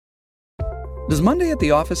Does Monday at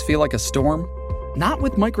the office feel like a storm? Not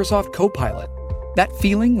with Microsoft Copilot. That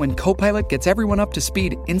feeling when Copilot gets everyone up to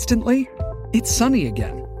speed instantly? It's sunny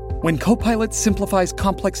again. When Copilot simplifies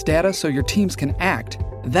complex data so your teams can act,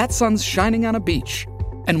 that sun's shining on a beach.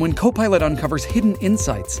 And when Copilot uncovers hidden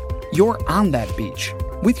insights, you're on that beach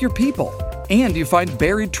with your people, and you find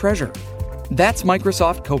buried treasure. That's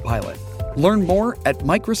Microsoft Copilot. Learn more at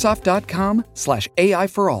Microsoft.com/AI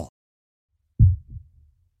for all.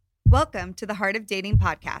 Welcome to the Heart of Dating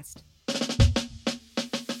podcast.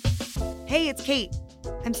 Hey, it's Kate.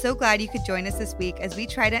 I'm so glad you could join us this week as we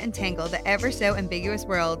try to untangle the ever so ambiguous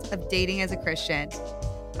world of dating as a Christian.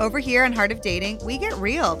 Over here on Heart of Dating, we get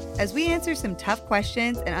real as we answer some tough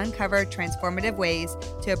questions and uncover transformative ways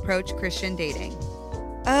to approach Christian dating.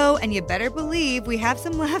 Oh, and you better believe we have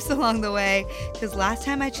some laughs along the way, because last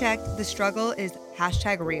time I checked, the struggle is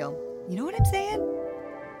 #real. You know what I'm saying?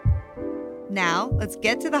 Now, let's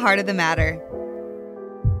get to the heart of the matter.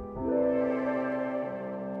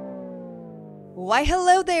 Why,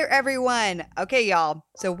 hello there, everyone. Okay, y'all.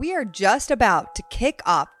 So we are just about to kick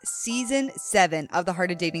off season 7 of the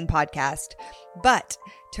Heart of Dating podcast. But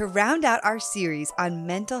to round out our series on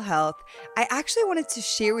mental health, I actually wanted to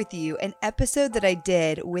share with you an episode that I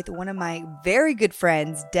did with one of my very good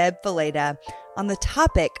friends, Deb Fileta, on the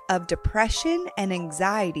topic of depression and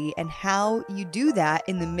anxiety and how you do that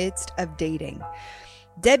in the midst of dating.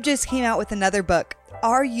 Deb just came out with another book,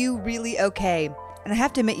 Are You Really Okay? And I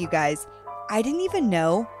have to admit, you guys, I didn't even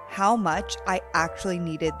know how much I actually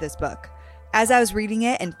needed this book. As I was reading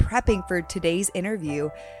it and prepping for today's interview,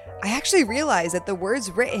 I actually realized that the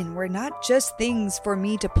words written were not just things for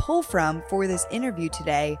me to pull from for this interview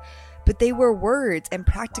today, but they were words and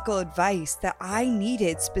practical advice that I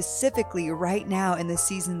needed specifically right now in the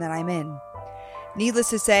season that I'm in. Needless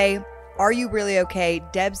to say, Are You Really Okay?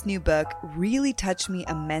 Deb's new book really touched me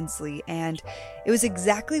immensely, and it was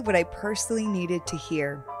exactly what I personally needed to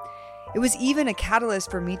hear. It was even a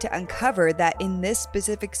catalyst for me to uncover that in this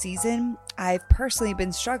specific season, I've personally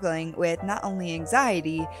been struggling with not only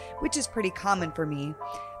anxiety, which is pretty common for me,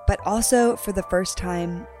 but also for the first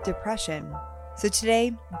time, depression. So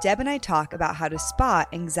today, Deb and I talk about how to spot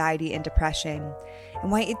anxiety and depression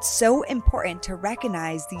and why it's so important to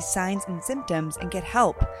recognize these signs and symptoms and get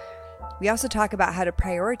help. We also talk about how to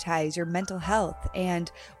prioritize your mental health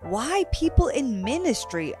and why people in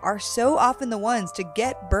ministry are so often the ones to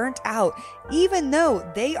get burnt out, even though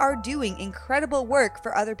they are doing incredible work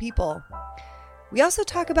for other people. We also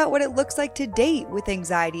talk about what it looks like to date with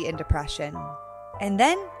anxiety and depression. And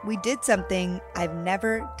then we did something I've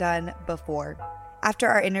never done before. After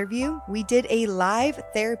our interview, we did a live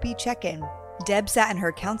therapy check-in. Deb sat in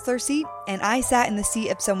her counselor seat, and I sat in the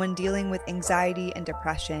seat of someone dealing with anxiety and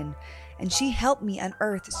depression. And she helped me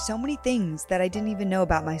unearth so many things that I didn't even know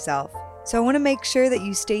about myself. So I want to make sure that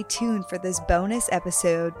you stay tuned for this bonus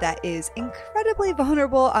episode that is incredibly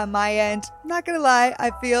vulnerable on my end. Not gonna lie,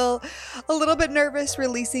 I feel a little bit nervous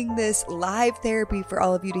releasing this live therapy for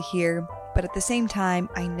all of you to hear. But at the same time,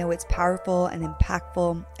 I know it's powerful and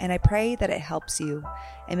impactful, and I pray that it helps you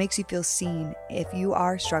and makes you feel seen if you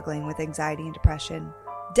are struggling with anxiety and depression.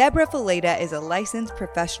 Deb Fileta is a licensed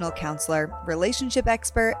professional counselor, relationship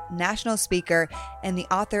expert, national speaker, and the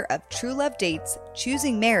author of True Love Dates,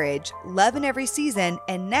 Choosing Marriage, Love in Every Season,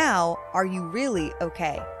 and now, Are You Really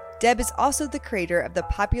Okay? Deb is also the creator of the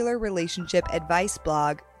popular relationship advice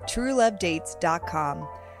blog, TrueLoveDates.com,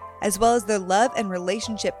 as well as the Love and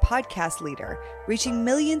Relationship podcast leader, reaching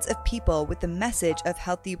millions of people with the message of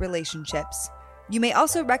healthy relationships. You may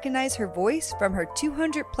also recognize her voice from her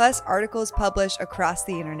 200 plus articles published across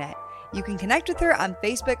the internet. You can connect with her on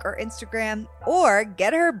Facebook or Instagram, or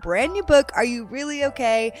get her brand new book, Are You Really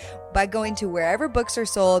Okay? By going to wherever books are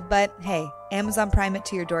sold. But hey, Amazon Prime it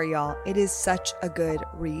to your door, y'all. It is such a good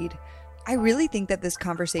read. I really think that this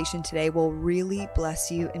conversation today will really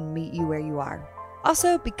bless you and meet you where you are.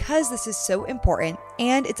 Also, because this is so important,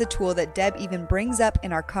 and it's a tool that Deb even brings up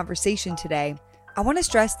in our conversation today, I want to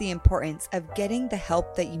stress the importance of getting the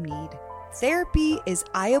help that you need. Therapy is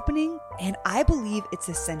eye-opening, and I believe it's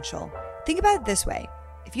essential. Think about it this way.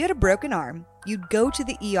 If you had a broken arm, you'd go to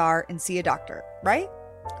the ER and see a doctor, right?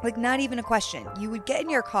 Like, not even a question. You would get in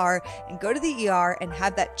your car and go to the ER and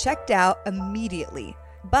have that checked out immediately.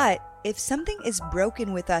 But if something is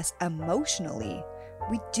broken with us emotionally,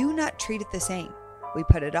 we do not treat it the same. We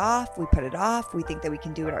put it off, we think that we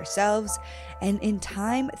can do it ourselves. And in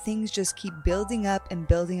time, things just keep building up and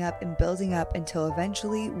building up and building up until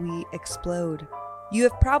eventually we explode. You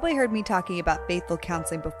have probably heard me talking about Faithful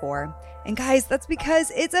Counseling before. And guys, that's because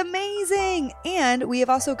it's amazing. And we have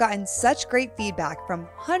also gotten such great feedback from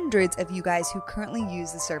hundreds of you guys who currently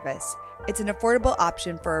use the service. It's an affordable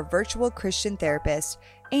option for a virtual Christian therapist.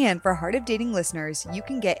 And for Heart of Dating listeners, you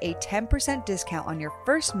can get a 10% discount on your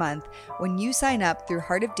first month when you sign up through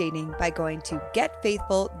Heart of Dating by going to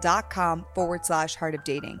getfaithful.com/Heart of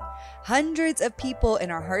Dating. Hundreds of people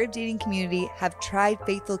in our Heart of Dating community have tried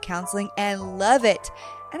Faithful Counseling and love it.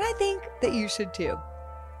 And I think that you should too.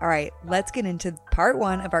 All right, let's get into part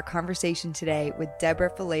 1 of our conversation today with Deb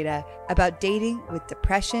Fileta about dating with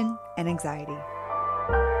depression and anxiety.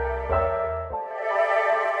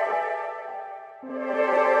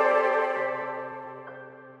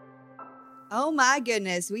 Oh my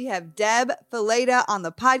goodness, we have Deb Fileta on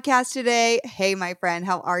the podcast today. Hey, my friend,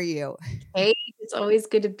 how are you? Hey, it's always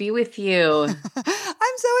good to be with you.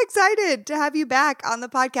 I'm so excited to have you back on the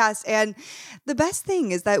podcast. And the best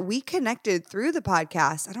thing is that we connected through the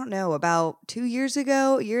podcast. I don't know, about 2 years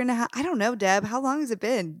ago, a year and a half. I don't know, Deb. How long has it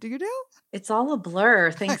been? Do you know? It's all a blur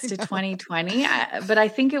thanks to 2020, but I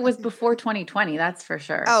think it was before 2020, that's for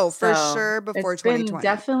sure. Oh, for sure before 2020. It's been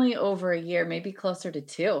definitely over a year, maybe closer to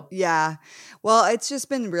 2. Yeah. Well, it's just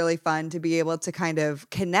been really fun to be able to kind of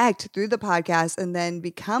connect through the podcast and then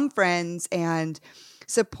become friends and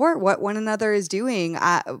support what one another is doing.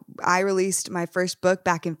 I released my first book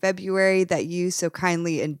back in February that you so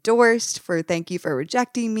kindly endorsed for Thank You for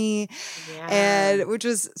Rejecting Me, and which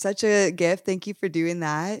was such a gift. Thank you for doing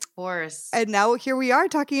that. Of course. And now here we are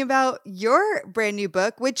talking about your brand new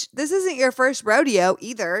book, which this isn't your first rodeo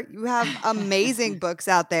either. You have amazing books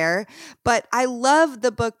out there, but I love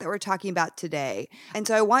the book that we're talking about today. And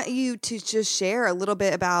so I want you to just share a little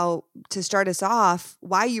bit about, to start us off,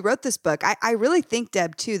 why you wrote this book. I really think, Deb,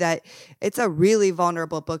 too, that it's a really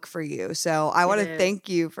vulnerable book for you. So I want to thank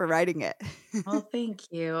you for writing it. Well,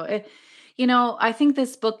 thank you. I think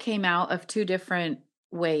this book came out of 2 different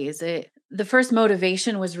ways. The first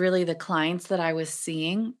motivation was really the clients that I was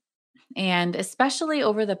seeing. And especially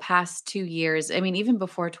over the past 2 years, I mean, even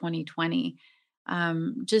before 2020,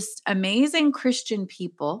 just amazing Christian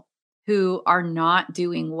people who are not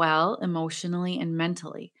doing well emotionally and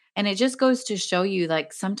mentally. And it just goes to show you,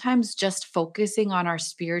 like, sometimes just focusing on our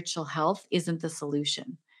spiritual health isn't the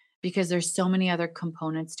solution, because there's so many other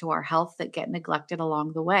components to our health that get neglected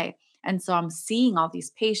along the way. And so I'm seeing all these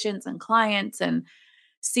patients and clients and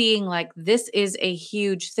seeing, like, this is a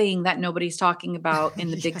huge thing that nobody's talking about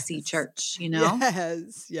in the Big C church,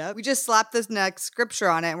 Yes. Yeah. We just slapped this next scripture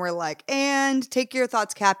on it and we're like, and take your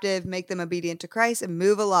thoughts captive, make them obedient to Christ and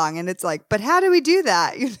move along. And it's like, but how do we do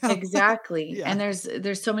that? Exactly. Yeah. And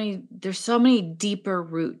there's so many deeper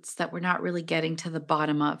roots that we're not really getting to the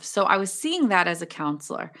bottom of. So I was seeing that as a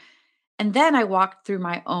counselor. And then I walked through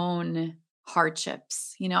my own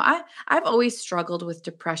hardships. I've always struggled with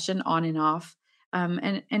depression on and off.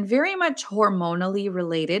 And very much hormonally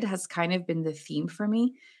related has kind of been the theme for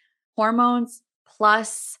me. Hormones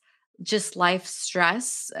plus just life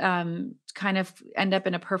stress kind of end up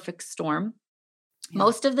in a perfect storm. Yeah.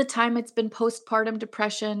 Most of the time it's been postpartum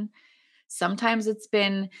depression. Sometimes it's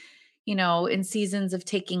been, in seasons of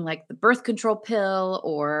taking like the birth control pill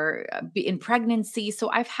or in pregnancy. So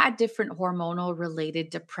I've had different hormonal related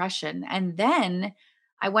depression. And then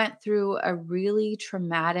I went through a really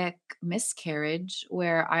traumatic miscarriage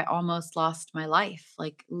where I almost lost my life,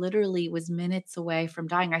 like literally was minutes away from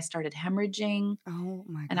dying. I started hemorrhaging. Oh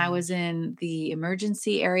my God. And I was in the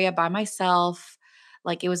emergency area by myself.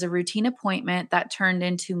 Like, it was a routine appointment that turned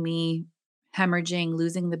into me hemorrhaging,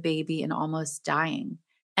 losing the baby, and almost dying.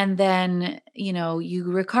 And then, you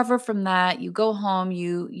recover from that, you go home,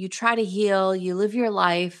 you try to heal, you live your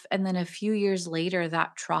life. And then a few years later,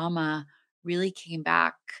 that trauma really came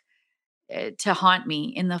back to haunt me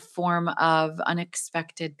in the form of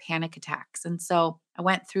unexpected panic attacks. And so I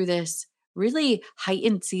went through this really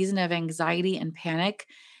heightened season of anxiety and panic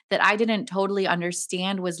that I didn't totally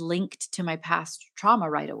understand was linked to my past trauma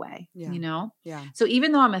right away, Yeah. So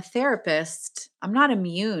even though I'm a therapist, I'm not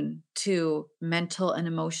immune to mental and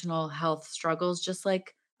emotional health struggles, just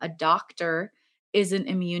like a doctor isn't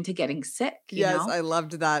immune to getting sick. Yes, I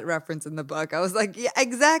loved that reference in the book. I was like, yeah,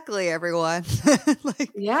 exactly, everyone.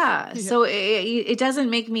 Yeah. So it doesn't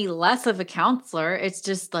make me less of a counselor. It's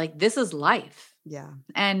just like, this is life. Yeah.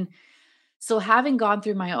 And so having gone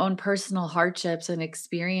through my own personal hardships and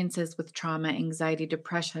experiences with trauma, anxiety,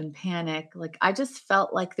 depression, panic, like, I just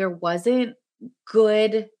felt like there wasn't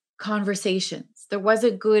good conversations. There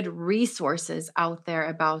wasn't good resources out there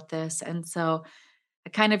about this. And so I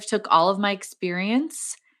kind of took all of my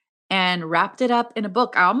experience and wrapped it up in a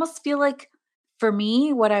book. I almost feel like For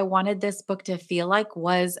me, what I wanted this book to feel like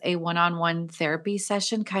was a one-on-one therapy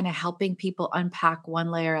session, kind of helping people unpack one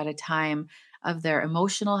layer at a time of their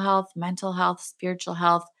emotional health, mental health, spiritual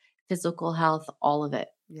health, physical health, all of it.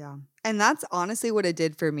 Yeah. And that's honestly what it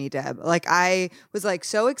did for me, Deb. Like I was like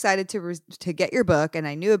so excited to get your book, and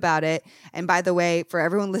I knew about it. And by the way, for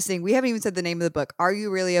everyone listening, we haven't even said the name of the book. Are You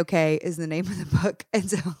Really Okay is the name of the book. And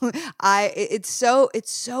so it's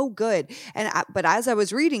so good. But as I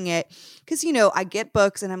was reading it, cuz I get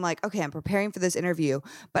books and I'm like, okay, I'm preparing for this interview,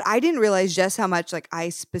 but I didn't realize just how much like I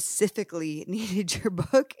specifically needed your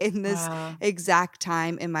book in this Wow. exact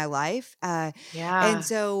time in my life. And Yeah.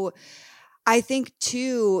 so I think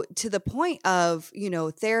too, to the point of,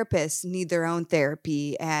 therapists need their own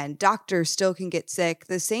therapy and doctors still can get sick.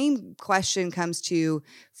 The same question comes to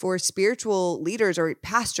for spiritual leaders or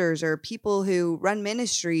pastors or people who run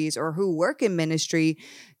ministries or who work in ministry.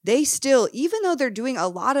 They still, even though they're doing a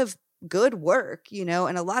lot of good work,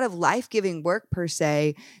 and a lot of life-giving work per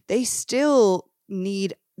se, they still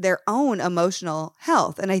need their own emotional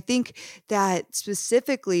health. And I think that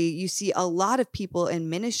specifically you see a lot of people in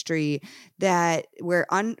ministry that where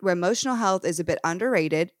emotional health is a bit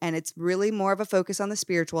underrated, and it's really more of a focus on the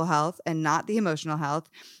spiritual health and not the emotional health.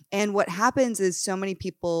 And what happens is so many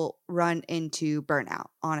people run into burnout,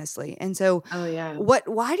 honestly. And so Oh, yeah.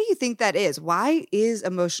 why do you think that is? Why is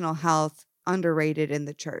emotional health underrated in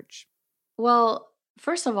the church? Well,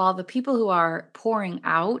 first of all, the people who are pouring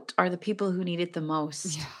out are the people who need it the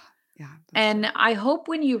most. Yeah. Yeah. That's true. And I hope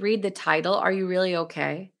when you read the title, Are You Really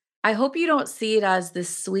Okay? I hope you don't see it as this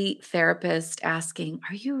sweet therapist asking,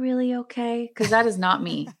 Are you really okay? Because that is not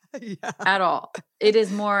me Yeah. at all. It is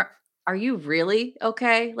more, Are you really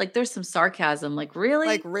okay? Like there's some sarcasm, like, really?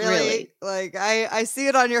 Like really? Really? Like I see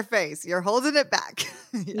it on your face. You're holding it back.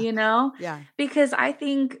 Yeah. You know? Yeah. Because I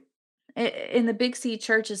think in the Big C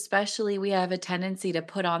church, especially, we have a tendency to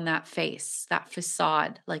put on that face, that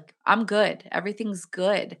facade. Like, I'm good. Everything's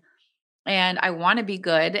good. And I want to be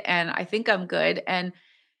good. And I think I'm good. And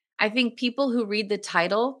I think people who read the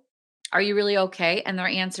title, Are You Really Okay? And their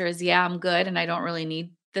answer is, Yeah, I'm good. And I don't really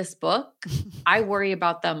need this book. I worry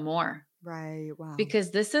about them more Right. Wow.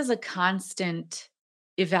 because this is a constant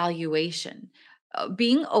evaluation.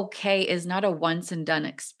 Being okay is not a once and done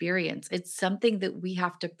experience. It's something that we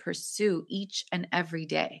have to pursue each and every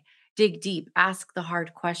day. Dig deep, ask the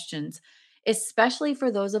hard questions, especially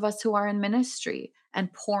for those of us who are in ministry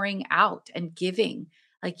and pouring out and giving.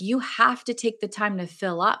 Like you have to take the time to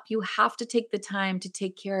fill up. You have to take the time to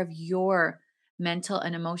take care of your mental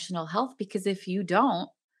and emotional health because if you don't,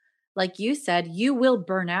 like you said, you will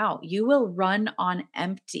burn out. You will run on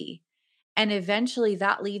empty. And eventually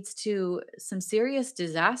that leads to some serious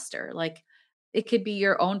disaster. Like it could be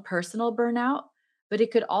your own personal burnout, but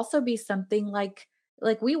it could also be something like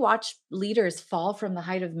we watch leaders fall from the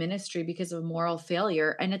height of ministry because of moral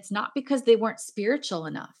failure and it's not because they weren't spiritual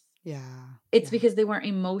enough. Yeah. It's Yeah. because they weren't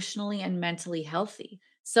emotionally and mentally healthy.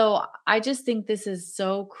 So I just think this is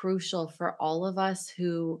so crucial for all of us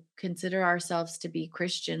who consider ourselves to be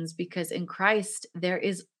Christians because in Christ, there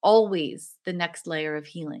is always the next layer of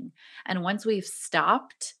healing. And once we've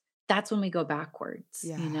stopped, that's when we go backwards,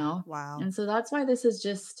 Yeah. you know? Wow. And so that's why this is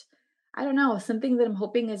just, I don't know, something that I'm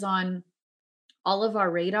hoping is on all of our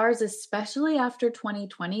radars, especially after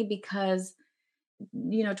 2020, because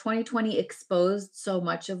 2020 exposed so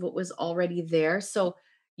much of what was already there. So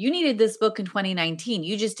you needed this book in 2019.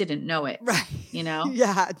 You just didn't know it, Right. you know?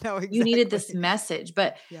 Yeah. No, You needed this exactly. message,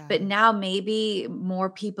 but Yeah. now maybe more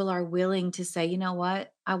people are willing to say, "You know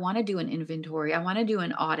what? I want to do an inventory. I want to do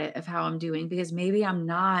an audit of how I'm doing because maybe I'm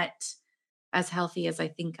not as healthy as I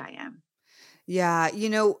think I am." Yeah,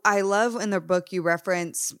 I love in the book you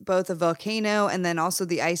reference both a volcano and then also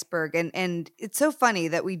the iceberg. And it's so funny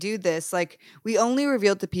that we do this. Like we only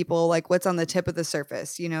reveal to people like what's on the tip of the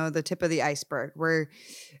surface, the tip of the iceberg.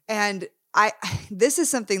 And I this is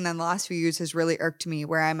something that in the last few years has really irked me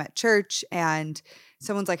where I'm at church and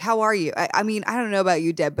someone's like, "How are you?" I mean, I don't know about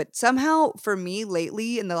you, Deb, but somehow for me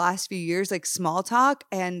lately in the last few years, like small talk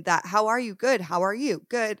and that "How are you?" "Good." "How are you?"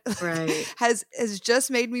 "Good." Right. has just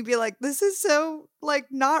made me be like, this is so like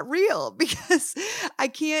not real because I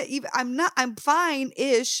can't even I'm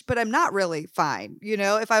fine-ish, but I'm not really fine.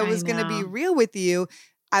 If I I was gonna be know. real with you,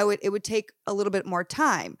 it would take a little bit more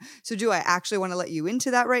time. So do I actually want to let you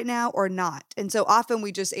into that right now or not? And so often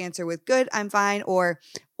we just answer with good, I'm fine, or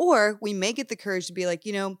we may get the courage to be like,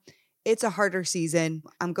 it's a harder season.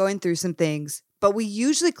 I'm going through some things. But we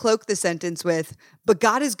usually cloak the sentence with, but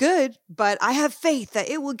God is good, but I have faith that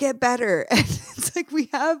it will get better. And it's like we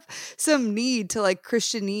have some need to like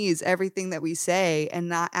Christianese everything that we say and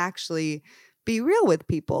not actually be real with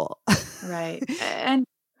people. Right.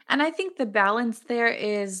 And I think the balance there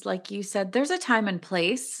is, like you said, there's a time and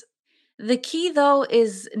place. The key though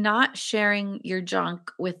is not sharing your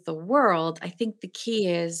junk with the world. I think the key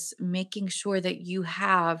is making sure that you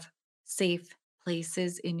have safe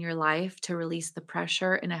places in your life to release the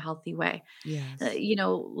pressure in a healthy way. Yes.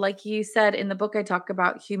 Like you said in the book, I talk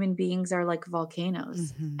about human beings are like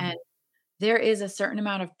volcanoes. Hmm. And there is a certain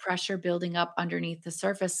amount of pressure building up underneath the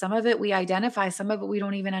surface. Some of it we identify, some of it we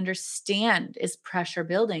don't even understand is pressure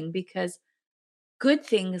building because good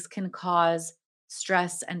things can cause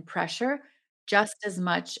stress and pressure just as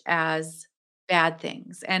much as bad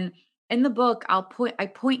things. And in the book, I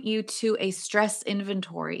point you to a stress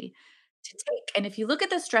inventory to take. And if you look at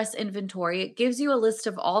the stress inventory, it gives you a list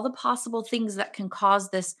of all the possible things that can cause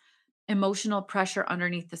this emotional pressure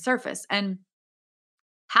underneath the surface. And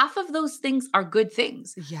half of those things are good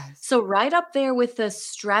things. Yes. So, right up there with the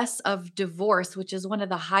stress of divorce, which is one of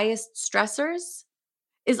the highest stressors,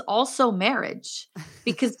 is also marriage.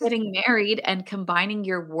 Because getting married and combining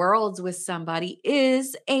your worlds with somebody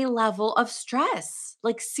is a level of stress,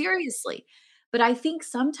 like seriously. But I think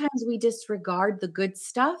sometimes we disregard the good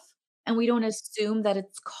stuff and we don't assume that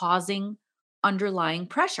it's causing underlying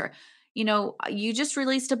pressure. You just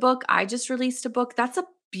released a book, I just released a book. That's a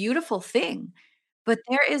beautiful thing. But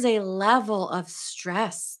there is a level of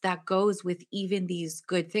stress that goes with even these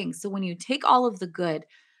good things. So when you take all of the good,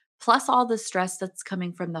 plus all the stress that's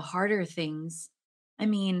coming from the harder things, I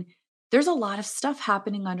mean, there's a lot of stuff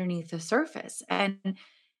happening underneath the surface. And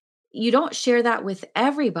you don't share that with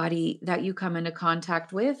everybody that you come into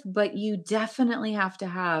contact with, but you definitely have to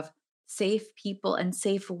have safe people and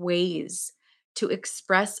safe ways to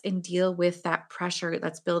express and deal with that pressure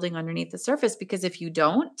that's building underneath the surface. Because if you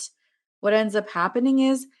don't, what ends up happening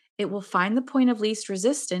is it will find the point of least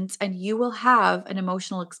resistance and you will have an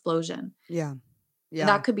emotional explosion. Yeah. Yeah.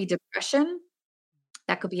 That could be depression,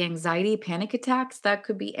 that could be anxiety, panic attacks, that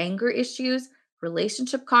could be anger issues,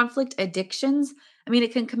 relationship conflict, addictions. I mean,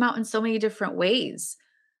 it can come out in so many different ways.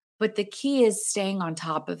 But the key is staying on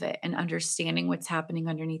top of it and understanding what's happening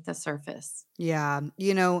underneath the surface. Yeah.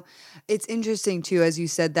 It's interesting too, as you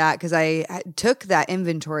said that, because I took that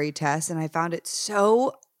inventory test and I found it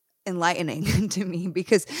so enlightening to me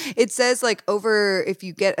because it says like if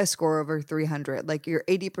you get a score over 300, like you're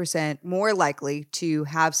 80% more likely to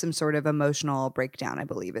have some sort of emotional breakdown, I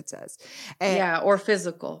believe it says. Yeah, or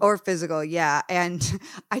physical. Or physical, yeah. And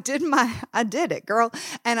I did it, girl.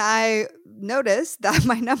 And I noticed that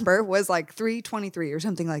my number was like 323 or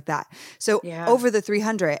something like that. So Yeah. over the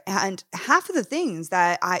 300, and half of the things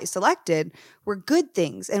that I selected were good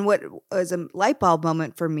things. And what was a light bulb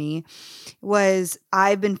moment for me was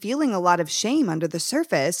I've been feeling a lot of shame under the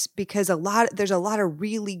surface because there's a lot of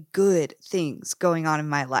really good things going on in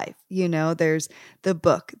my life. There's the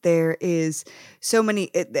book, there is so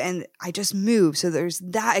many, and I just moved. So there's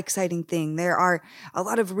that exciting thing. There are a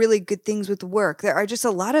lot of really good things with work. There are just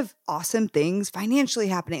a lot of awesome things financially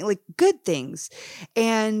happening, like good things.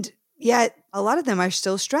 And yet a lot of them are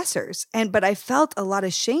still stressors. But I felt a lot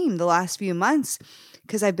of shame the last few months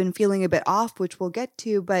because I've been feeling a bit off, which we'll get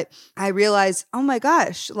to. But I realized, oh my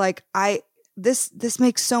gosh, like this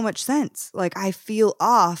makes so much sense. Like I feel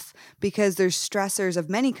off because there's stressors of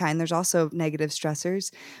many kind. There's also negative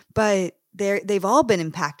stressors, but they've all been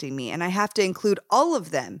impacting me and I have to include all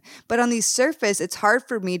of them. But on the surface, it's been hard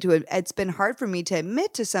for me to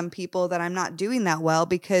admit to some people that I'm not doing that well,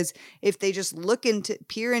 because if they just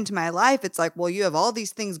peer into my life, it's like, well, you have all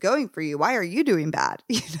these things going for you. Why are you doing bad?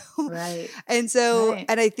 Right. And so, Right.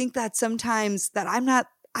 and I think that sometimes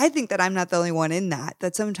I think that I'm not the only one in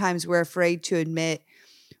that sometimes we're afraid to admit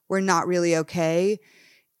we're not really okay,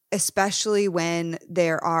 especially when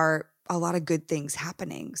there are a lot of good things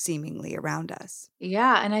happening seemingly around us.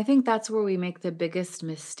 Yeah, and I think that's where we make the biggest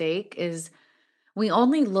mistake is we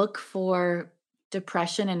only look for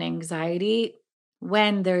depression and anxiety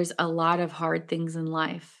when there's a lot of hard things in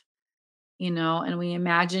life, and we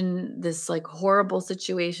imagine this like horrible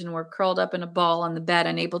situation. We're curled up in a ball on the bed,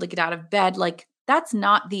 unable to get out of bed. Like that's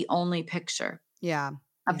not the only picture Yeah.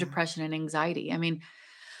 of Yeah. depression and anxiety. I mean,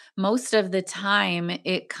 most of the time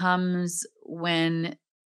it comes when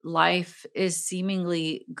life is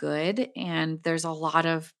seemingly good and there's a lot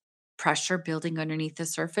of pressure building underneath the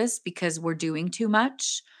surface because we're doing too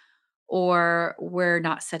much, or we're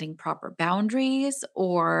not setting proper boundaries,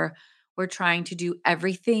 or we're trying to do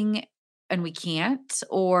everything and we can't,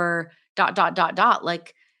 or dot dot dot dot.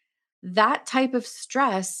 Like that type of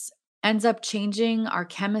stress ends up changing our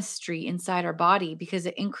chemistry inside our body because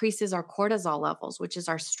it increases our cortisol levels, which is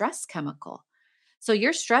our stress chemical. So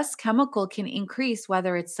your stress chemical can increase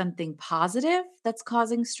whether it's something positive that's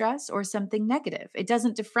causing stress or something negative. It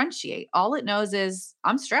doesn't differentiate. All it knows is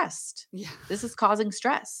I'm stressed. Yeah. This is causing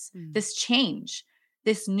stress. Mm. This change,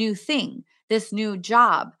 this new thing, this new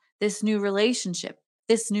job, this new relationship,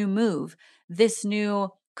 this new move, this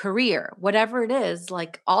new career, whatever it is,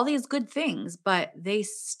 like all these good things, but they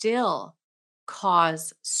still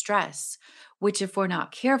cause stress, which if we're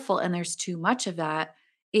not careful and there's too much of that,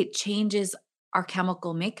 it changes our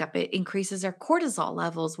chemical makeup. It increases our cortisol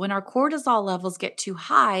levels. When our cortisol levels get too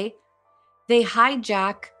high, they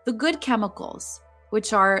hijack the good chemicals,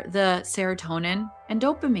 which are the serotonin and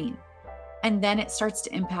dopamine. And then it starts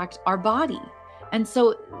to impact our body. And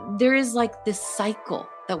so there is like this cycle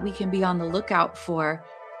that we can be on the lookout for.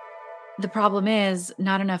 The problem is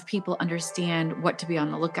not enough people understand what to be on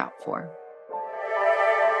the lookout for.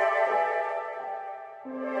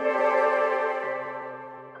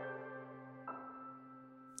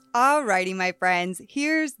 Alrighty, my friends,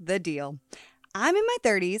 here's the deal. I'm in my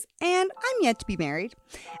 30s and I'm yet to be married.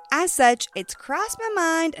 As such, it's crossed my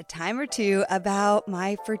mind a time or two about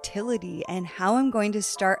my fertility and how I'm going to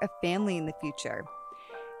start a family in the future.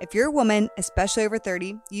 If you're a woman, especially over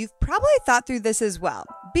 30, you've probably thought through this as well.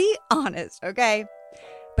 Be honest, okay?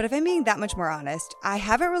 But if I'm being that much more honest, I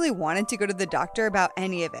haven't really wanted to go to the doctor about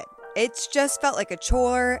any of it. It's just felt like a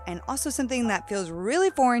chore and also something that feels really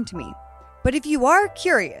foreign to me. But if you are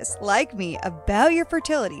curious, like me, about your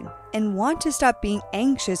fertility and want to stop being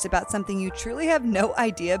anxious about something you truly have no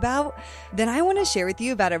idea about, then I want to share with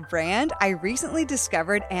you about a brand I recently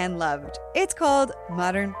discovered and loved. It's called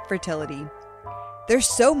Modern Fertility. There's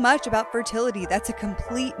so much about fertility that's a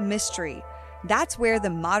complete mystery. That's where the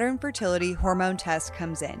Modern Fertility Hormone Test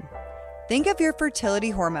comes in. Think of your fertility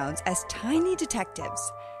hormones as tiny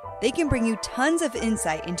detectives. They can bring you tons of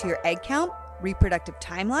insight into your egg count, reproductive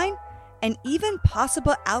timeline, and even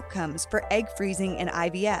possible outcomes for egg freezing and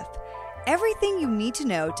IVF. Everything you need to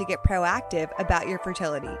know to get proactive about your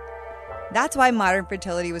fertility. That's why Modern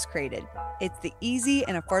Fertility was created. It's the easy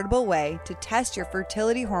and affordable way to test your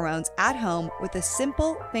fertility hormones at home with a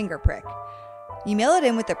simple finger prick. You mail it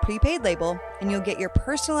in with a prepaid label and you'll get your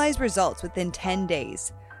personalized results within 10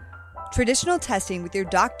 days. Traditional testing with your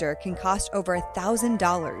doctor can cost over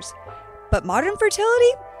 $1,000, but Modern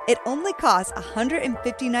Fertility, it only costs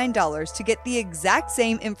 $159 to get the exact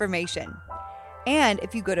same information. And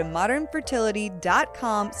if you go to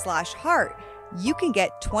modernfertility.com/heart, you can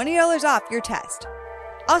get $20 off your test.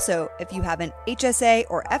 Also, if you have an HSA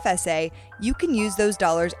or FSA, you can use those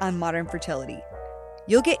dollars on Modern Fertility.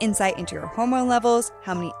 You'll get insight into your hormone levels,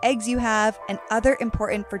 how many eggs you have, and other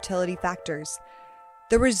important fertility factors.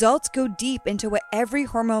 The results go deep into what every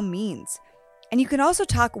hormone means. And you can also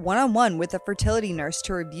talk one-on-one with a fertility nurse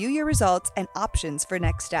to review your results and options for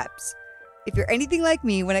next steps. If you're anything like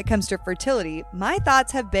me when it comes to fertility, my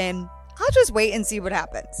thoughts have been, I'll just wait and see what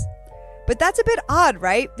happens. But that's a bit odd,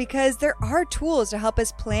 right? Because there are tools to help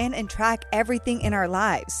us plan and track everything in our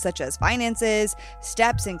lives, such as finances,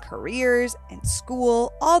 steps in careers, and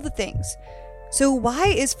school, all the things. So why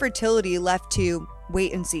is fertility left to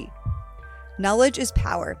wait and see? Knowledge is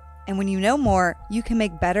power. And when you know more, you can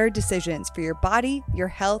make better decisions for your body, your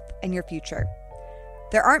health, and your future.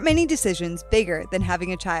 There aren't many decisions bigger than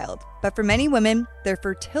having a child, but for many women, their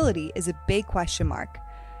fertility is a big question mark.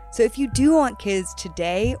 So if you do want kids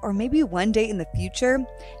today or maybe one day in the future,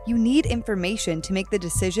 you need information to make the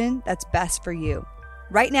decision that's best for you.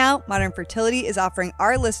 Right now, Modern Fertility is offering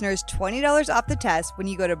our listeners $20 off the test when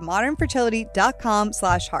you go to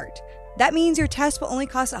modernfertility.com/heart. That means your test will only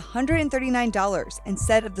cost $139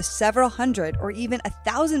 instead of the several hundred or even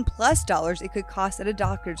 $1,000+ it could cost at a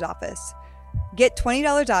doctor's office. Get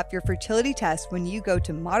 $20 off your fertility test when you go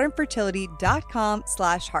to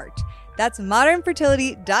modernfertility.com/heart. That's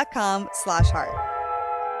modernfertility.com/heart.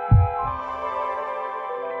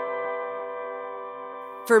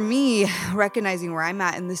 For me, recognizing where I'm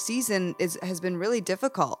at in the season has been really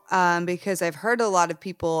difficult because I've heard a lot of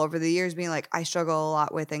people over the years being like, I struggle a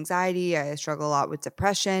lot with anxiety, I struggle a lot with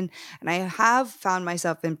depression, and I have found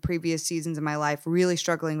myself in previous seasons of my life really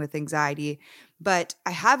struggling with anxiety, but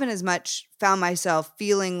I haven't as much found myself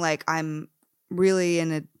feeling like I'm really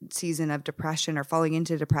in a season of depression or falling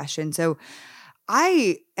into depression. So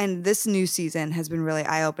this new season has been really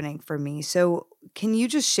eye-opening for me. So can you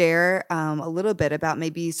just share a little bit about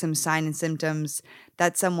maybe some signs and symptoms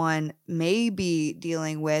that someone may be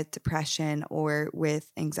dealing with depression or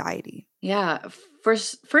with anxiety? Yeah.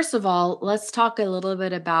 First of all, let's talk a little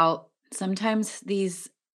bit about sometimes these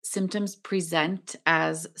symptoms present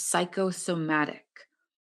as psychosomatic.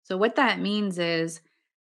 So what that means is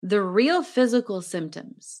the real physical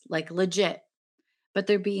symptoms, like legit, but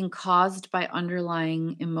they're being caused by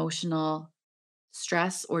underlying emotional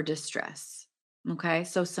stress or distress. Okay.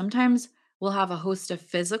 So sometimes we'll have a host of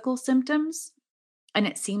physical symptoms, and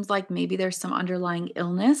it seems like maybe there's some underlying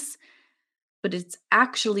illness, but it's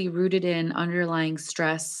actually rooted in underlying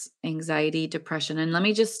stress, anxiety, depression. And let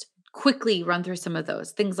me just quickly run through some of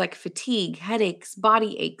those things like fatigue, headaches,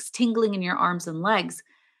 body aches, tingling in your arms and legs,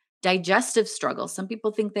 digestive struggles. Some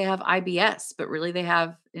people think they have IBS, but really they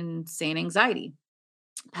have insane anxiety,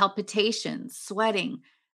 palpitations, sweating,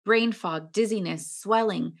 brain fog, dizziness,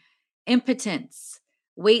 swelling, impotence,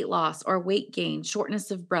 weight loss or weight gain,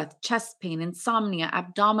 shortness of breath, chest pain, insomnia,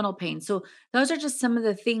 abdominal pain. So, those are just some of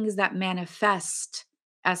the things that manifest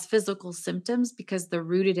as physical symptoms because they're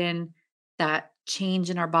rooted in that change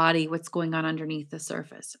in our body, what's going on underneath the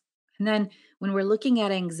surface. And then when we're looking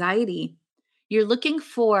at anxiety, you're looking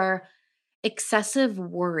for excessive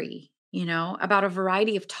worry, about a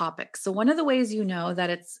variety of topics. So one of the ways you know that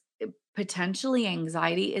it's potentially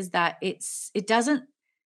anxiety is that it doesn't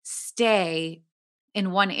stay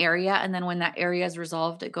in one area and then when that area is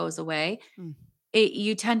resolved it goes away. Mm.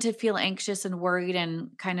 You tend to feel anxious and worried and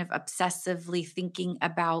kind of obsessively thinking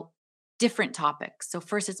about different topics. So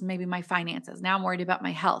first it's maybe my finances. Now I'm worried about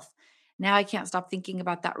my health. Now I can't stop thinking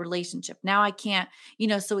about that relationship. Now I can't,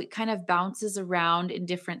 so it kind of bounces around in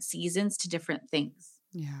different seasons to different things.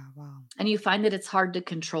 Yeah, wow. And you find that it's hard to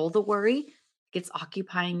control the worry. It's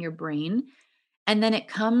occupying your brain. And then it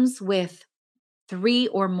comes with 3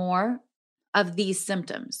 or more of these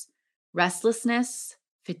symptoms: restlessness,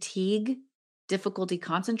 fatigue, difficulty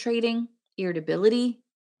concentrating, irritability.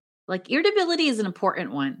 Like irritability is an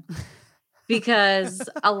important one because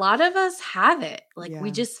a lot of us have it. Like we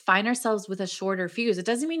Yeah. just find ourselves with a shorter fuse. It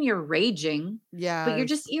doesn't mean you're raging, but you're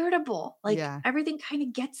just Yes. irritable. Like Yeah. everything kind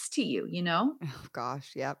of gets to you, Oh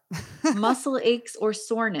gosh, yep. Muscle aches or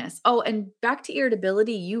soreness. Oh, and back to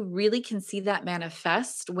irritability, you really can see that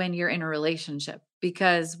manifest when you're in a relationship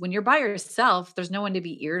because when you're by yourself, there's no one to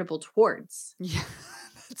be irritable towards, Yeah,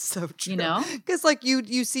 that's so you true. know? Because like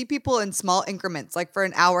you see people in small increments, like for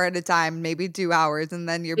an hour at a time, maybe 2 hours, and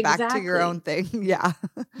then you're back to your own Exactly. thing. Yeah.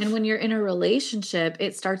 And when you're in a relationship,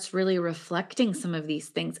 it starts really reflecting some of these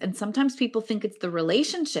things. And sometimes people think it's the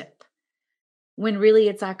relationship when really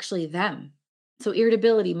it's actually them. So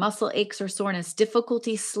irritability, muscle aches or soreness,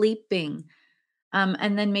 difficulty sleeping,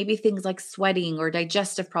 and then maybe things like sweating or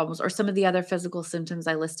digestive problems or some of the other physical symptoms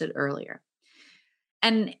I listed earlier.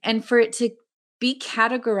 And for it to be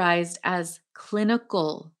categorized as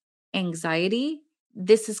clinical anxiety,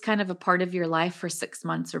 this is kind of a part of your life for 6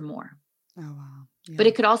 months or more. Oh wow. But Yeah.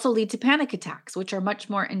 it could also lead to panic attacks, which are much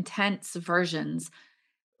more intense versions,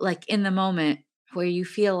 like in the moment where you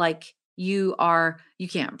feel like you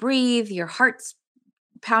can't breathe, your heart's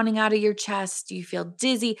pounding out of your chest, you feel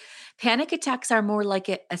dizzy. Panic attacks are more like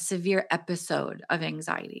a severe episode of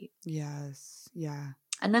anxiety. Yes. Yeah.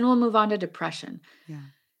 And then we'll move on to depression. Yeah.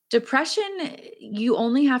 Depression, you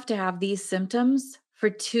only have to have these symptoms for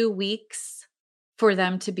 2 weeks for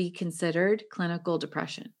them to be considered clinical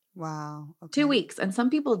depression. Wow. 2 Okay. weeks. And some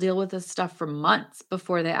people deal with this stuff for months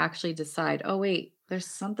before they actually decide, oh, wait, there's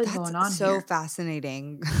something That's going on so here.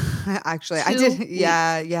 fascinating. Actually, I 2 did. weeks.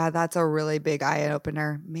 Yeah. That's a really big eye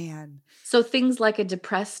opener, man. So things like a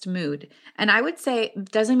depressed mood. And I would say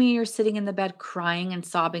doesn't mean you're sitting in the bed crying and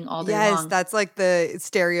sobbing all day Yes, long. that's like the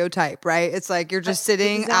stereotype, right? It's like you're just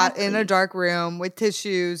sitting out in a Exactly. dark room with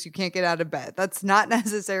tissues. You can't get out of bed. That's not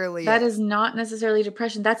necessarily That it. is not necessarily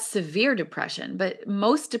depression. That's severe depression, but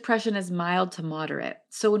most depression is mild to moderate.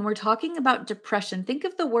 So when we're talking about depression, think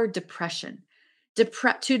of the word depression.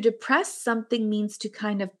 To depress something means to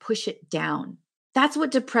kind of push it down. That's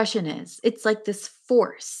what depression is. It's like this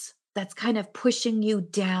force that's kind of pushing you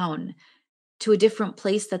down to a different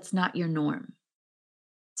place that's not your norm.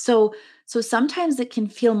 So sometimes it can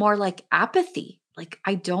feel more like apathy. Like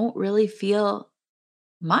I don't really feel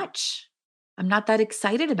much. I'm not that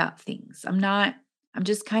excited about things. I'm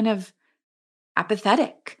just kind of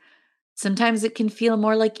apathetic. Sometimes it can feel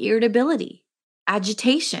more like irritability,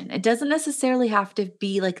 agitation. It doesn't necessarily have to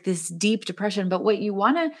be like this deep depression, but what you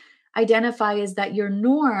want to identify is that your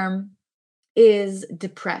norm is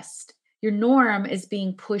depressed. Your norm is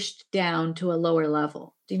being pushed down to a lower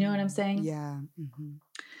level. Do you know what I'm saying? Yeah. Mhm.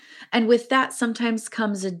 And with that, sometimes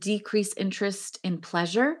comes a decreased interest in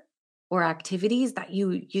pleasure or activities that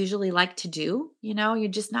you usually like to do. You're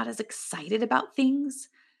just not as excited about things.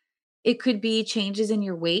 It could be changes in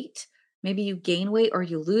your weight. Maybe you gain weight or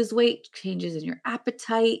you lose weight, changes in your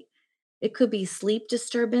appetite. It could be sleep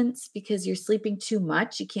disturbance because you're sleeping too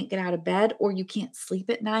much. You can't get out of bed or you can't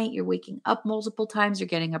sleep at night. You're waking up multiple times. You're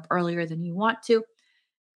getting up earlier than you want to.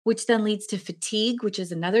 which then leads to fatigue, which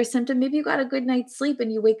is another symptom. Maybe you got a good night's sleep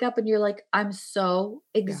and you wake up and you're like, I'm so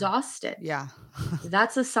Yeah. exhausted. Yeah.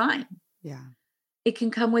 That's a sign. Yeah. It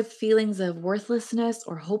can come with feelings of worthlessness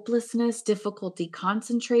or hopelessness, difficulty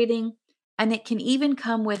concentrating, and it can even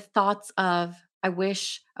come with thoughts of, I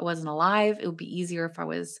wish I wasn't alive. It would be easier if I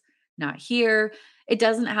was not here. It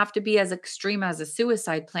doesn't have to be as extreme as a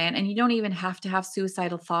suicide plan, and you don't even have to have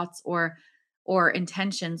suicidal thoughts or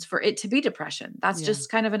intentions for it to be depression. That's Yeah. just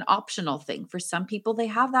kind of an optional thing. For some people they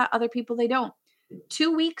have that, other people they don't.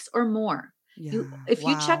 2 weeks or more. Yeah. If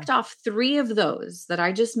you Wow. checked off 3 of those that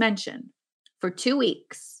I just mentioned for 2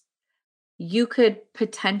 weeks, you could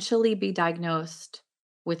potentially be diagnosed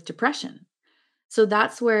with depression. So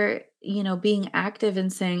that's where, being active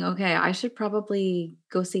and saying, okay, I should probably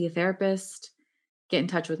go see a therapist, get in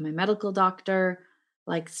touch with my medical doctor,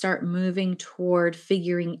 like start moving toward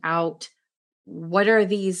figuring out what are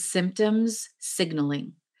these symptoms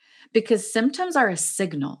signaling? Because symptoms are a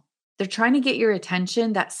signal. They're trying to get your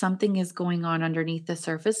attention that something is going on underneath the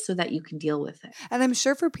surface so that you can deal with it. And I'm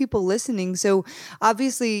sure for people listening, so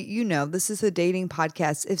obviously, this is a dating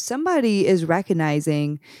podcast. If somebody is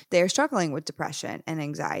recognizing they're struggling with depression and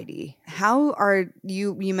anxiety, how are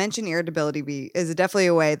you mentioned irritability is definitely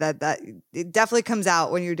a way that it definitely comes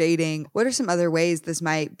out when you're dating. What are some other ways this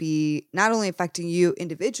might be not only affecting you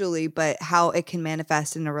individually, but how it can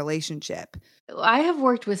manifest in a relationship? I have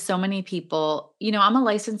worked with so many people. I'm a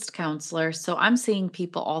licensed counselor, so I'm seeing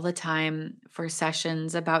people all the time for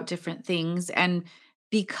sessions about different things. And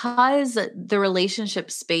because the relationship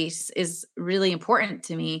space is really important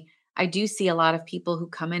to me, I do see a lot of people who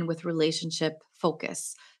come in with relationship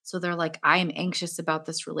focus. So they're like, I am anxious about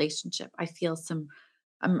this relationship. I feel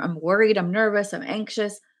I'm worried, I'm nervous, I'm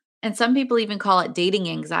anxious. And some people even call it dating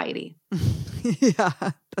anxiety.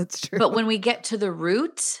 Yeah, that's true. But when we get to the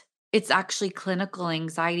root, it's actually clinical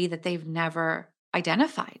anxiety that they've never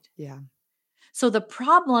identified. Yeah. So the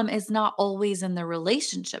problem is not always in the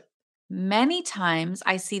relationship. Many times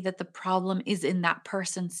I see that the problem is in that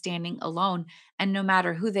person standing alone. And no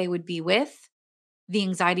matter who they would be with, the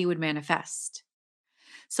anxiety would manifest.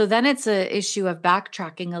 So then it's an issue of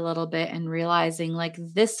backtracking a little bit and realizing like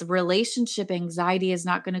this relationship anxiety is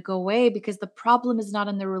not going to go away because the problem is not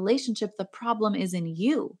in the relationship. The problem is in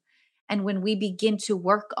you. And when we begin to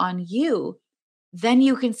work on you, then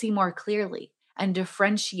you can see more clearly and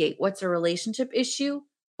differentiate what's a relationship issue,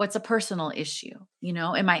 what's a personal issue.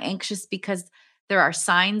 Am I anxious because there are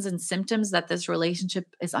signs and symptoms that this relationship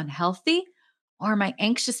is unhealthy? Or am I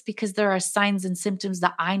anxious because there are signs and symptoms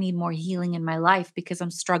that I need more healing in my life because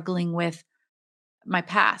I'm struggling with my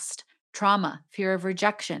past, trauma, fear of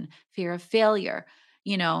rejection, fear of failure,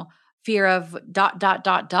 fear of dot, dot,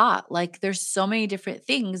 dot, dot. Like there's so many different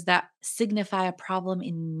things that signify a problem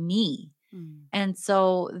in me. And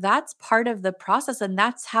so that's part of the process. And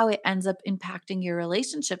that's how it ends up impacting your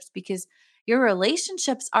relationships because your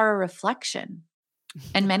relationships are a reflection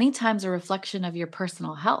and many times a reflection of your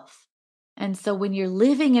personal health. And so when you're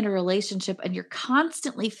living in a relationship and you're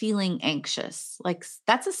constantly feeling anxious, like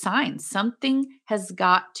that's a sign something has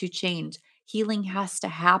got to change. Healing has to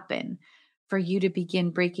happen for you to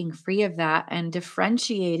begin breaking free of that and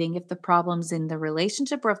differentiating if the problem's in the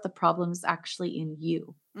relationship or if the problem's actually in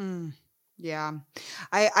you. Yeah.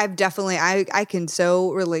 I've definitely, I can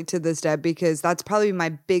so relate to this, Deb, because that's probably my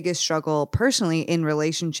biggest struggle personally in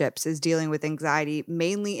relationships is dealing with anxiety,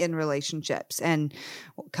 mainly in relationships and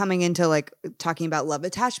coming into like talking about love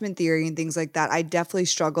attachment theory and things like that. I definitely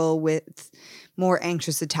struggle with more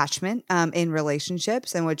anxious attachment in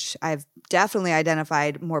relationships, and which I've definitely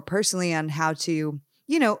identified more personally on how to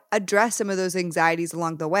address some of those anxieties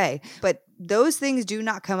along the way. But those things do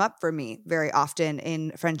not come up for me very often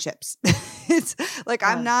in friendships. It's like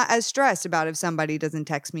I'm not as stressed about if somebody doesn't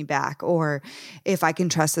text me back or if I can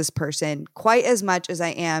trust this person quite as much as I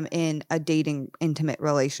am in a dating intimate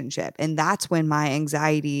relationship. And that's when my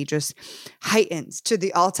anxiety just heightens to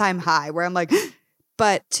the all-time high where I'm like,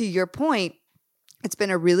 but to your point, it's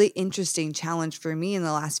been a really interesting challenge for me in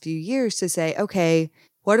the last few years to say, okay,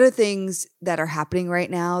 what are things that are happening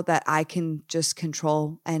right now that I can just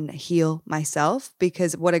control and heal myself?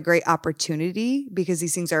 Because what a great opportunity, because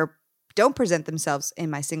these things don't present themselves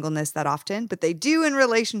in my singleness that often, but they do in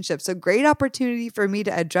relationships. So great opportunity for me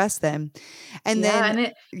to address them. And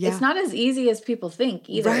It's not as easy as people think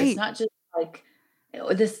either. Right. It's not just like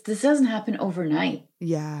this doesn't happen overnight.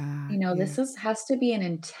 Yeah. This has to be an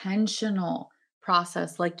intentional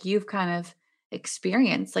process like you've kind of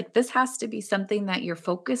experienced. Like this has to be something that you're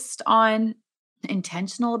focused on,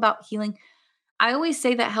 intentional about healing. I always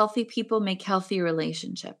say that healthy people make healthy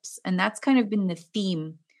relationships. And that's kind of been the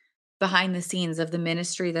theme behind the scenes of the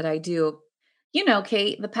ministry that I do,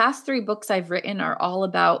 Kate, the past 3 books I've written are all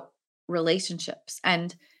about relationships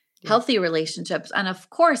and Yeah. healthy relationships. And of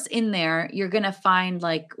course, in there, you're going to find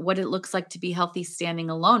like what it looks like to be healthy standing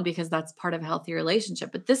alone, because that's part of a healthy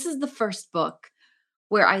relationship. But this is the first book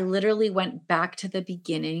where I literally went back to the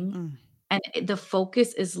beginning, and the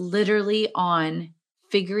focus is literally on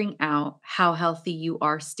figuring out how healthy you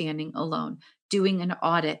are standing alone, doing an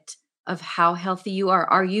audit of how healthy you are.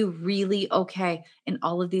 Are you really okay in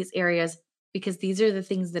all of these areas? Because these are the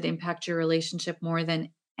things that impact your relationship more than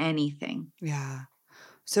anything. Yeah.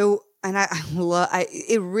 So, and I love,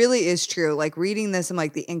 it really is true. Like reading this, I'm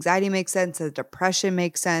like, the anxiety makes sense. The depression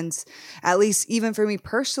makes sense, at least even for me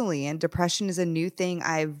personally. And depression is a new thing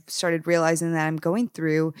I've started realizing that I'm going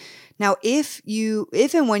through. Now, if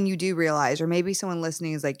and when you do realize, or maybe someone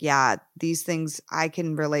listening is like, yeah, these things, I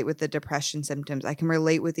can relate with the depression symptoms. I can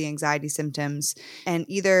relate with the anxiety symptoms, and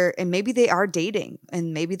maybe they are dating,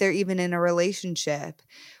 and maybe they're even in a relationship,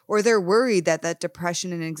 or they're worried that that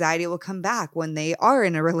depression and anxiety will come back when they are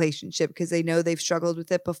in a relationship because they know they've struggled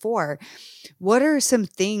with it before. What are some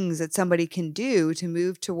things that somebody can do to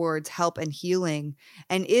move towards help and healing?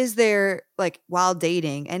 And is there, like, while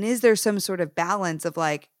dating, and is there some sort of balance of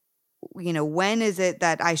like, when is it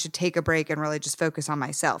that I should take a break and really just focus on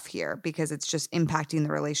myself here because it's just impacting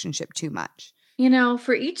the relationship too much?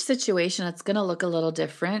 For each situation, it's going to look a little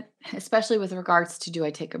different, especially with regards to, do I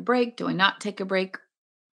take a break? Do I not take a break?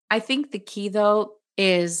 I think the key, though,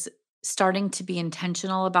 is starting to be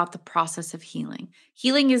intentional about the process of healing.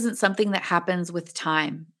 Healing isn't something that happens with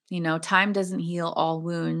time. Time doesn't heal all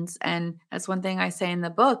wounds. And that's one thing I say in the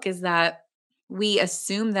book, is that we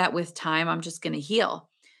assume that with time, I'm just going to heal.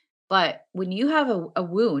 But when you have a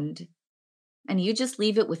wound and you just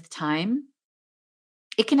leave it with time,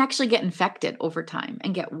 it can actually get infected over time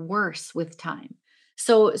and get worse with time.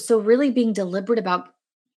 So really being deliberate about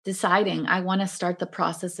deciding, I want to start the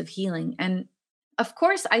process of healing. And of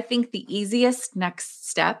course, I think the easiest next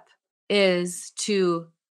step is to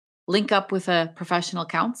link up with a professional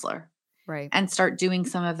counselor, Right. and start doing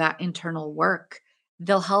some of that internal work.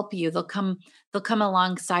 They'll help you. They'll come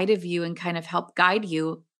alongside of you and kind of help guide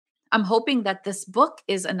you. I'm hoping that this book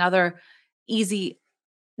is another easy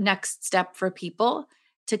next step for people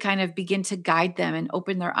to kind of begin to guide them and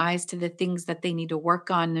open their eyes to the things that they need to work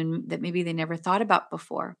on and that maybe they never thought about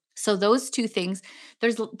before. So those 2 things,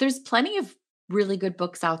 there's plenty of really good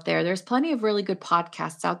books out there. There's plenty of really good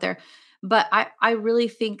podcasts out there. But I really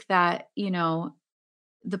think that,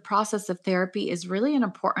 the process of therapy is really an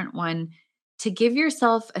important one, to give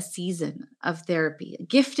yourself a season of therapy.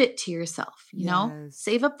 Gift it to yourself, Yes.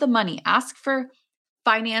 save up the money, ask for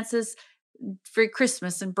finances for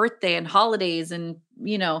Christmas and birthday and holidays, and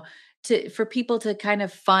for people to kind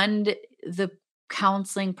of fund the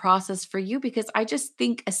counseling process for you, because I just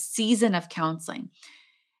think a season of counseling.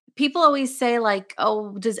 People always say like,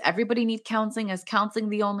 "Oh, does everybody need counseling? Is counseling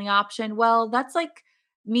the only option?" Well, that's like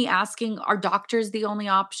me asking, are doctors the only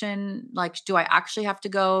option? Like, do I actually have to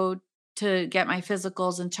go to get my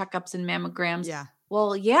physicals and checkups and mammograms? Yeah.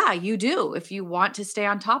 Well, yeah, you do, if you want to stay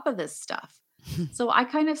on top of this stuff. So I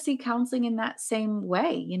kind of see counseling in that same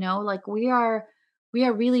way, like we are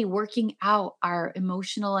really working out our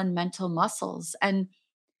emotional and mental muscles. And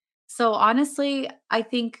so honestly, I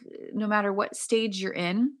think no matter what stage you're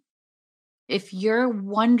in, if you're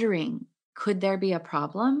wondering, could there be a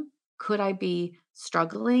problem? Could I be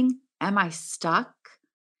struggling? Am I stuck?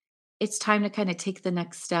 It's time to kind of take the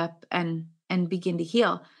next step and begin to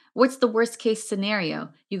heal. What's the worst case scenario?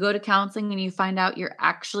 You go to counseling and you find out you're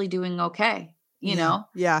actually doing okay, Yeah.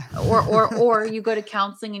 or you go to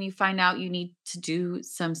counseling and you find out you need to do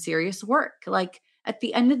some serious work. Like at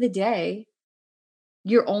the end of the day,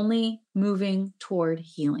 you're only moving toward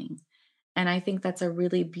healing. And I think that's a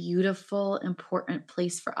really beautiful, important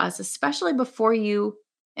place for us, especially before you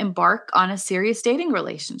embark on a serious dating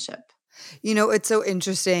relationship. It's so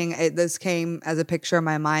interesting. This came as a picture in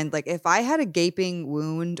my mind. Like, if I had a gaping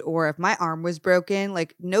wound or if my arm was broken,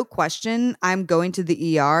 like, no question, I'm going to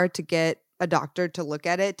the ER to get a doctor to look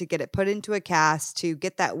at it, to get it put into a cast, to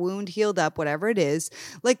get that wound healed up, whatever it is.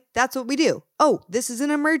 Like, that's what we do. Oh, this is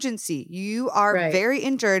an emergency. You are Right. very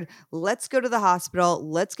injured. Let's go to the hospital.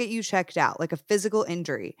 Let's get you checked out, like a physical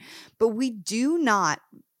injury. But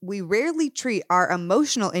we rarely treat our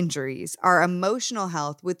emotional injuries, our emotional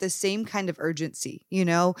health with the same kind of urgency,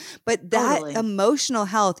 But that Totally. emotional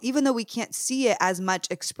health, even though we can't see it as much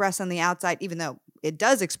expressed on the outside, even though it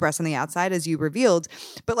does express on the outside, as you revealed,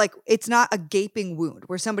 but like, it's not a gaping wound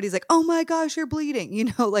where somebody's like, oh my gosh, you're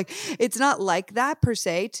bleeding, like it's not like that per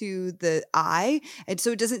se to the eye. And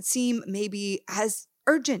so it doesn't seem maybe as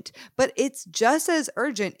urgent, but it's just as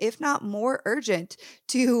urgent, if not more urgent,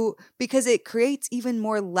 because it creates even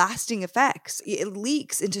more lasting effects. It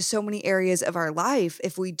leaks into so many areas of our life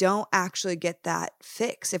if we don't actually get that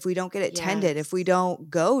fixed, if we don't get it tended, if we Yes. don't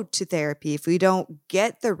go to therapy, if we don't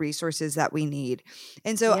get the resources that we need.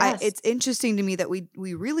 And so Yes. it's interesting to me that we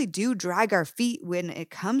really do drag our feet when it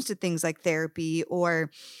comes to things like therapy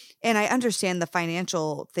and I understand the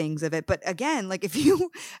financial things of it. But again, like if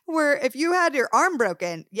you had your arm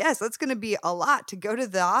broken, yes, that's going to be a lot to go to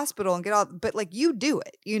the hospital and get all, but like you do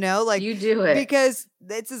it, like You do it. because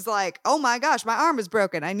this is like, oh my gosh, my arm is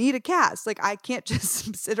broken. I need a cast. Like I can't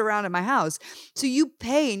just sit around in my house. So you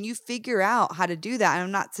pay and you figure out how to do that. And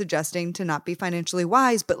I'm not suggesting to not be financially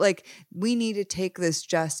wise, but like we need to take this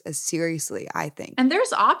just as seriously, I think. And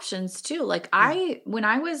there's options too. Like Yeah. when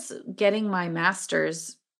I was getting my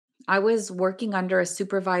master's, I was working under a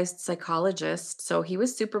supervised psychologist. So he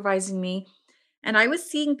was supervising me and I was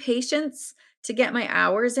seeing patients to get my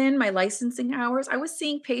hours in, my licensing hours. I was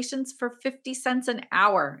seeing patients for 50 cents an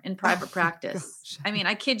hour in Oh private my practice. gosh. I mean,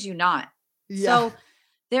 I kid you not. Yeah. So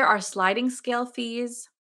there are sliding scale fees,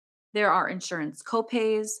 there are insurance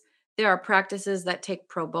copays, there are practices that take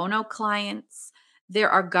pro bono clients,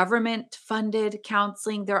 there are government funded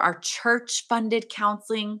counseling, there are church funded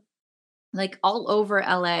counseling. Like all over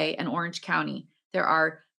LA and Orange County, there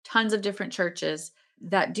are tons of different churches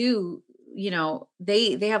that do,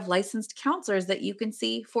 they have licensed counselors that you can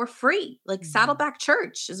see for free. Like Yeah. Saddleback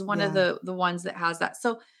Church is one of Yeah. the ones that has that.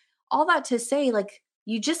 So all that to say, like,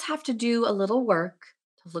 you just have to do a little work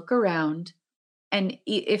to look around, and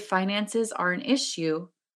if finances are an issue,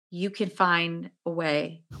 you can find a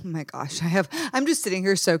way. Oh my gosh, I'm just sitting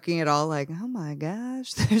here soaking it all like, oh my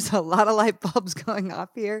gosh, there's a lot of light bulbs going off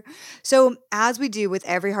here. So, as we do with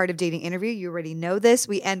every Heart of Dating interview, you already know this,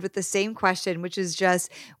 we end with the same question, which is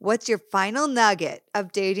just what's your final nugget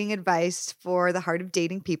of dating advice for the Heart of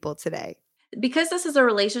Dating people today? Because this is a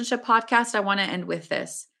relationship podcast, I want to end with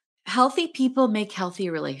this. Healthy people make healthy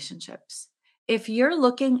relationships. If you're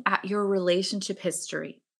looking at your relationship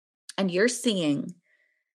history and you're seeing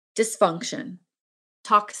dysfunction,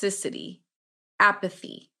 toxicity,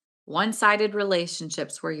 apathy, one sided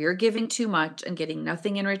relationships where you're giving too much and getting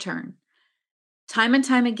nothing in return, time and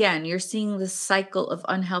time again, you're seeing this cycle of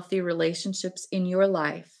unhealthy relationships in your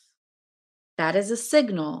life, that is a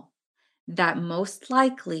signal that most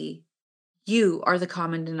likely you are the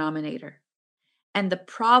common denominator. And the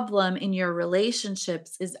problem in your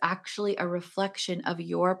relationships is actually a reflection of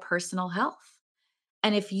your personal health.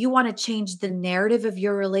 And if you want to change the narrative of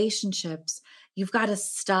your relationships, you've got to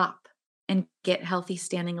stop and get healthy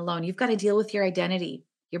standing alone. You've got to deal with your identity,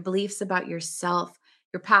 your beliefs about yourself,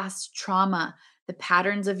 your past trauma, the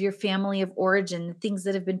patterns of your family of origin, the things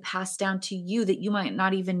that have been passed down to you that you might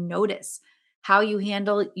not even notice, how you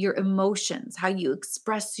handle your emotions, how you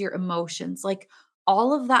express your emotions, like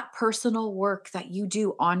all of that personal work that you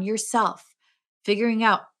do on yourself, figuring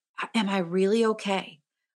out, am I really okay?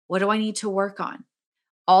 What do I need to work on?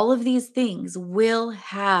 All of these things will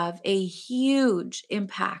have a huge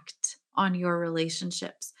impact on your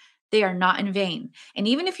relationships. They are not in vain. And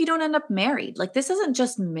even if you don't end up married, like this isn't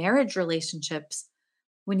just marriage relationships.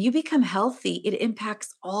 When you become healthy, it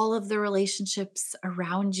impacts all of the relationships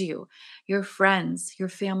around you, your friends, your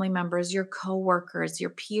family members, your coworkers,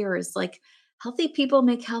 your peers. Like healthy people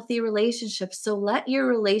make healthy relationships. So let your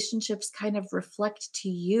relationships kind of reflect to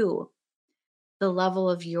you the level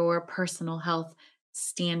of your personal health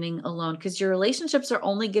standing alone, because your relationships are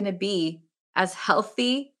only going to be as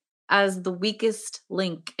healthy as the weakest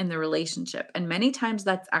link in the relationship. And many times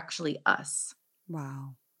that's actually us.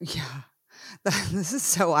 Wow. Yeah. This is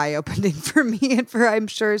so eye-opening for me and for I'm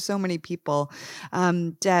sure so many people.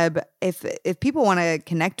 Deb, if people want to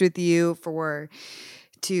connect with you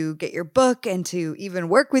to get your book and to even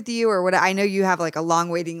work with you or what, I know you have like a long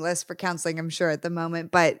waiting list for counseling, I'm sure at the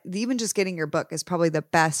moment, but even just getting your book is probably the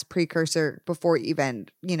best precursor before even,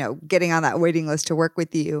 getting on that waiting list to work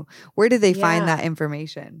with you. Where do they find that Yeah.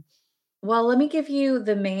 information? Well, let me give you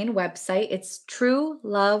the main website. It's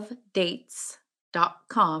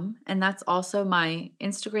truelovedates.com. And that's also my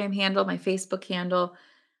Instagram handle, my Facebook handle.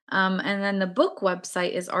 And then the book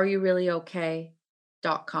website is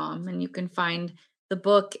areyoureallyokay.com. And you can find the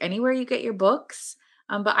book anywhere you get your books.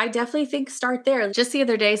 But I definitely think start there. Just the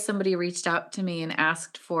other day, somebody reached out to me and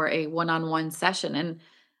asked for a one-on-one session. And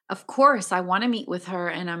of course, I want to meet with her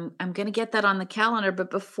and I'm going to get that on the calendar.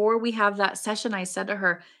 But before we have that session, I said to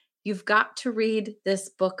her, you've got to read this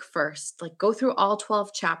book first. Like go through all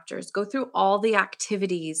 12 chapters, go through all the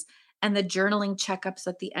activities and the journaling checkups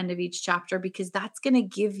at the end of each chapter, because that's going to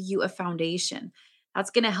give you a foundation.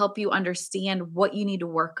 That's going to help you understand what you need to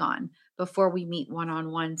work on before we meet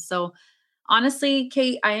one-on-one. So honestly,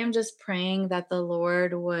 Kate, I am just praying that the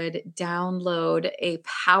Lord would download a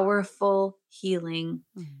powerful healing,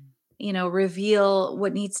 reveal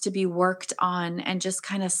what needs to be worked on, and just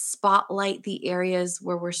kind of spotlight the areas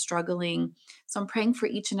where we're struggling. So I'm praying for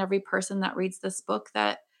each and every person that reads this book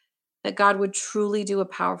that God would truly do a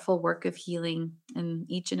powerful work of healing in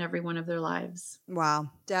each and every one of their lives. Wow.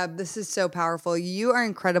 Deb, this is so powerful. You are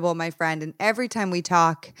incredible, my friend. And every time we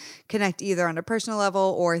talk, connect either on a personal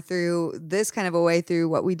level or through this kind of a way through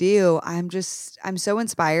what we do, I'm so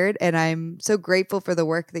inspired and I'm so grateful for the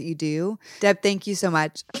work that you do. Deb, thank you so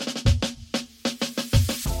much.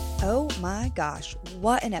 Oh my gosh,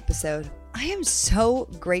 what an episode. I am so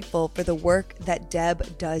grateful for the work that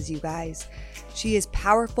Deb does, you guys. She is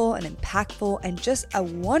powerful and impactful and just a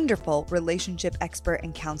wonderful relationship expert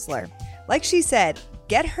and counselor. Like she said,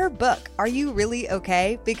 get her book, Are You Really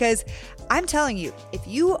Okay? Because I'm telling you, if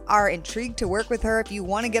you are intrigued to work with her, if you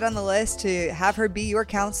want to get on the list to have her be your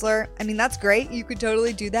counselor, I mean, that's great. You could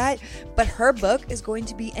totally do that. But her book is going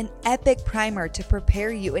to be an epic primer to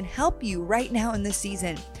prepare you and help you right now in this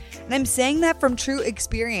season. And I'm saying that from true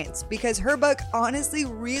experience because her book honestly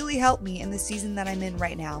really helped me in the season that I'm in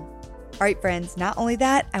right now. All right, friends, not only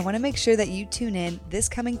that, I want to make sure that you tune in this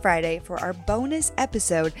coming Friday for our bonus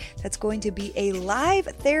episode that's going to be a live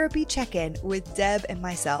therapy check-in with Deb and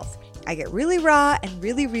myself. I get really raw and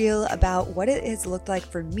really real about what it has looked like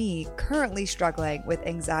for me currently struggling with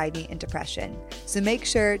anxiety and depression. So make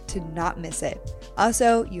sure to not miss it.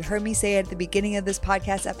 Also, you heard me say it at the beginning of this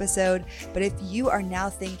podcast episode, but if you are now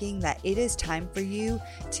thinking that it is time for you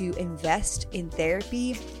to invest in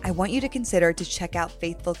therapy, I want you to consider to check out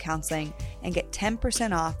Faithful Counseling and get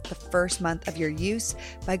 10% off the first month of your use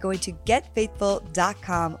by going to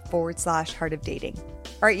getfaithful.com/Heart of Dating.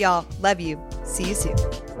 All right, y'all. Love you. See you soon.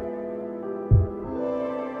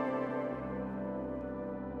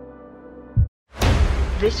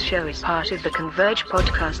 This show is part of the Converge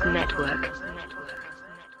Podcast Network.